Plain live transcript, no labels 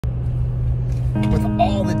with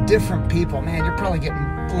all the different people. Man, you're probably getting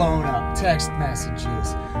blown up. Text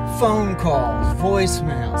messages, phone calls,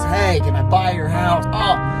 voicemails. Hey, can I buy your house?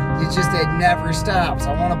 Oh, it never stops.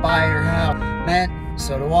 I want to buy your house. Man,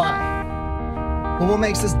 so do I. But what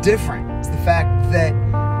makes us different is the fact that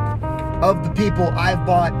of the people I've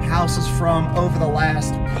bought houses from over the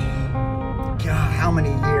last, God, how many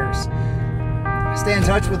years, I stay in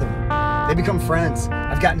touch with them. They become friends.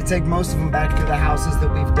 I've gotten to take most of them back to the houses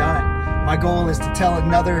that we've done. My goal is to tell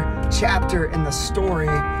another chapter in the story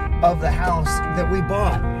of the house that we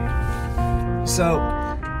bought. So,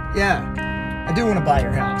 yeah, I do want to buy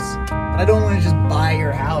your house. But I don't want to just buy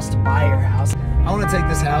your house to buy your house. I want to take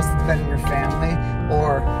this house that's been in your family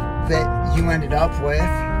or that you ended up with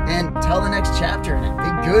and tell the next chapter in it.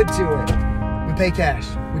 Be good to it. We pay cash.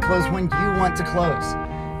 We close when you want to close.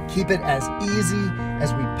 Keep it as easy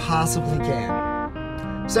as we possibly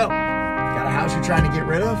can. So, got a house you're trying to get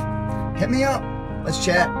rid of? Hit me up. Let's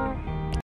chat.